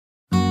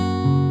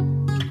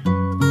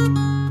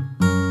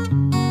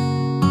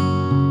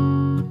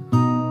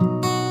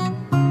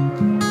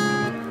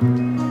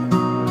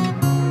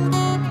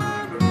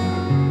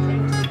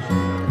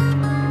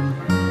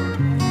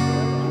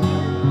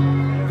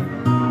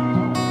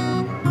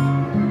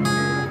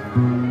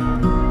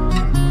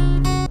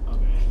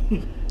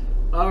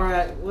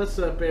What's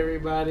up,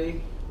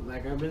 everybody?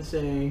 Like I've been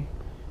saying,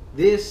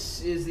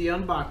 this is the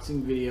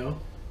unboxing video.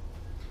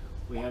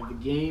 We have the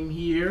game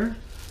here,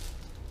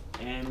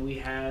 and we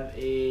have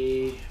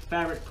a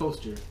fabric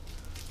coaster.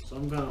 So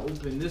I'm gonna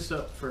open this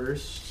up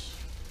first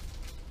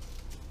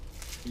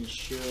and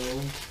show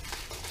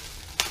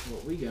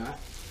what we got.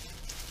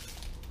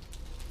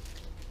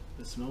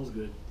 It smells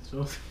good.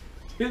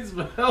 It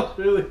smells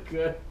really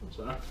good. I'm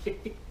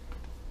sorry.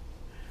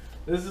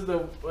 This is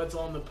what's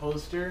on the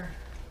poster.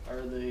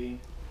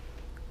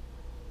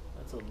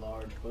 That's a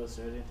large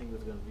poster. I didn't think it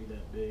was gonna be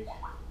that big.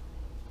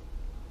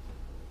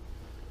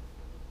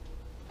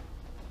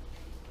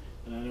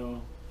 And I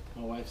know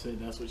my wife said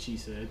that's what she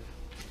said.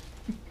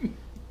 So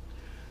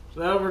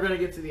now we're gonna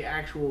get to the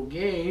actual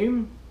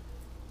game.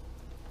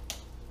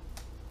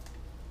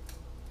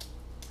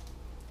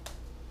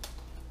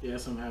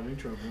 Yes, I'm having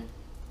trouble.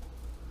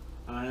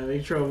 I'm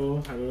having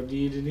trouble. I don't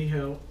need any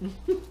help.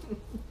 But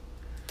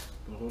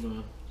hold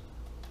on.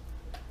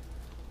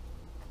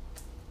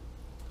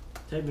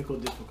 Technical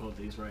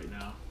difficulties right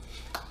now.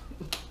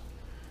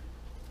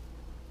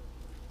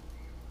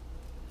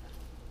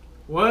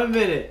 1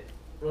 minute.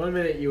 1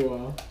 minute, you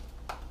all.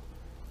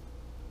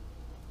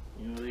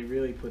 You know, they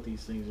really put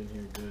these things in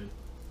here good.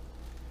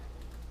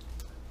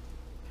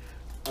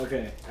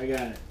 Okay, I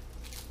got it.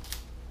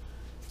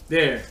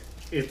 There.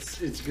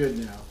 It's good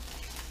now.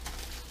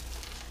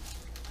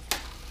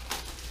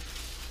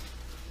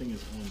 Thing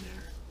is on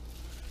there.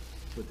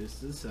 Put this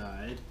to the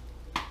side.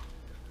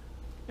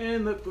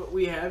 And look what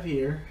we have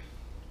here.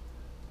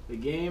 The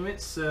game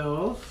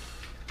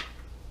itself.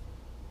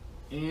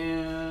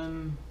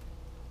 And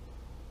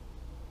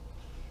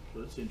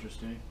that's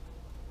interesting.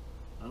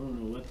 I don't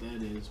know what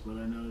that is, but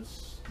I know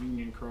it's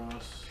Union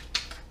Cross.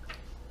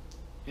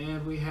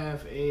 And we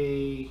have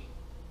a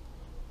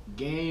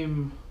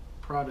game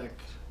product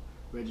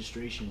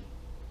registration.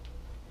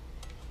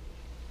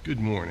 Good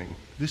morning.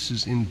 This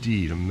is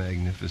indeed a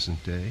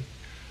magnificent day.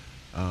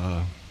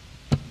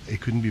 It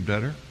couldn't be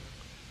better.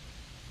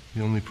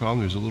 The only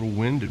problem, there's a little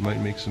wind. It might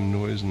make some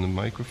noise in the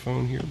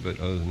microphone here, but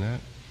other than that,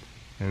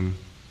 and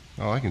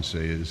all I can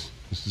say is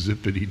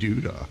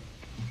zippity-doo-dah.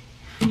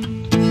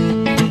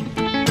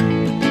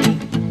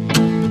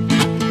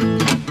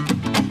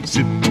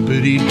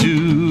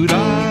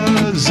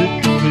 Zippity-doo-dah,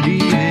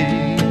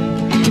 zippity-yay.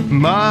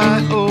 My,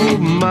 oh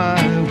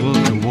my,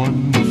 what a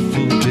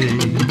wonderful day.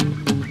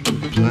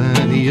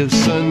 Plenty of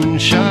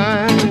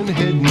sunshine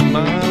heading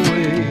my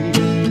way.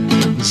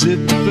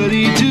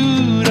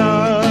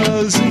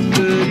 Zippity-doo-dah,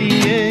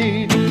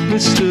 zippity-yay.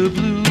 Mr.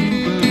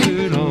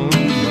 Bluebird on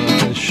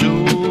my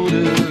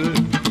shoulder.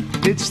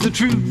 It's the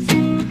truth,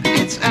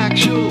 it's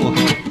actual.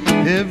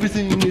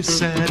 Everything is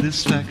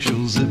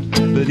satisfactual.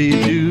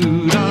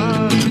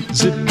 Zippity-doo-dah,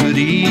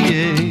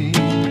 zippity-yay.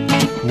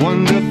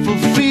 Wonderful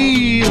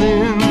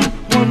feeling,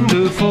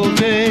 wonderful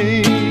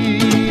day.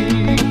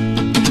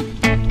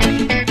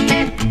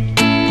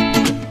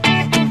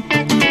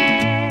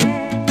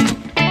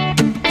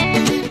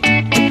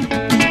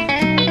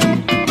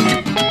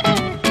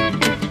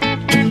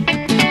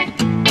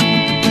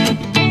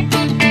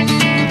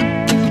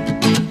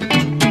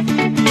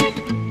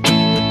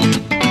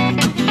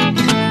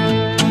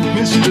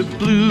 Mr.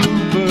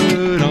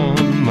 Bluebird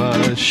on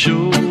my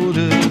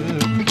shoulder.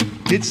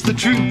 It's the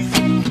truth,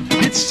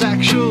 it's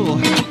actual.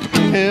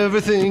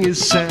 Everything is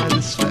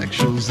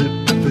satisfactual.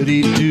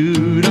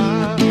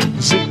 Zippity-doo-dah,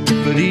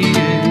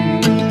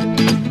 zippity-yay.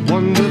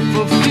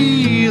 Wonderful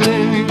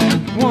feeling,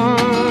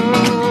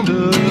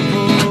 wonderful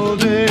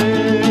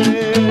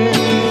day.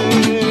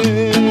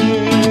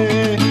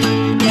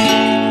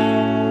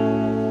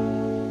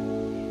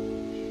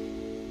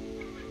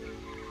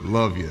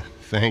 Love you.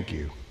 Thank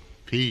you.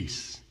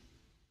 Peace.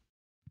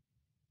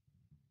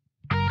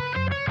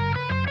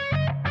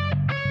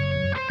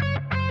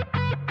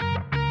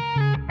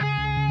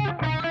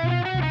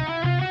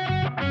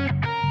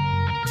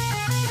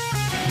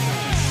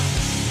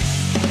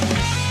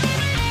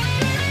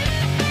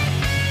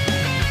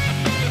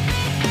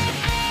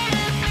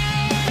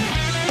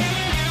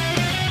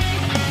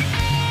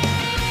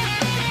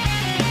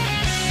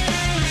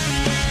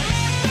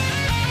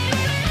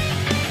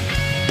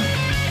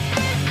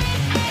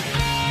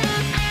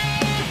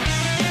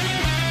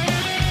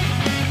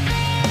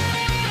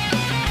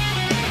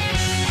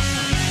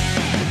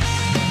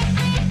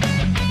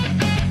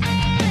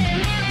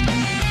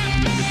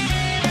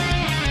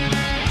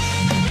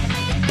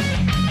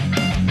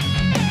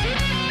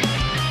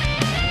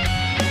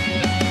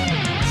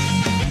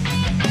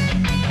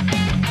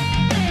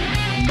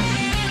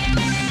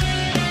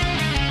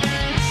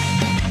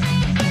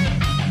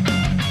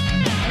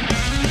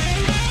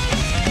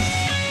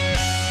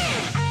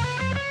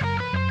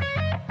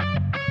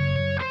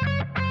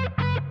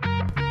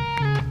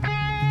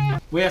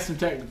 We have some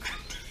technical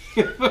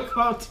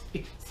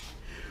difficulties.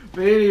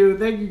 But anyway,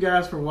 thank you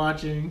guys for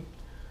watching.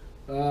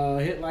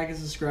 Hit like and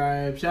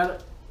subscribe.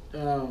 Shout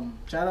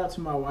out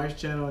to my wife's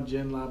channel,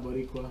 Jen La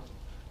Boricua.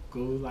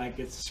 Go like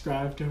and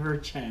subscribe to her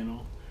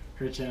channel.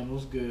 Her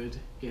channel's good.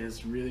 It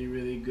has really,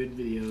 really good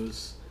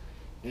videos.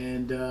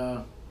 And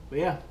but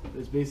yeah,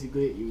 that's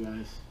basically it, you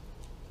guys.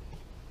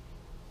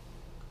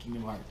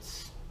 Kingdom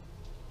Hearts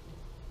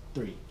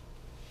 3.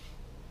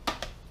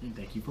 And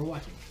thank you for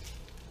watching.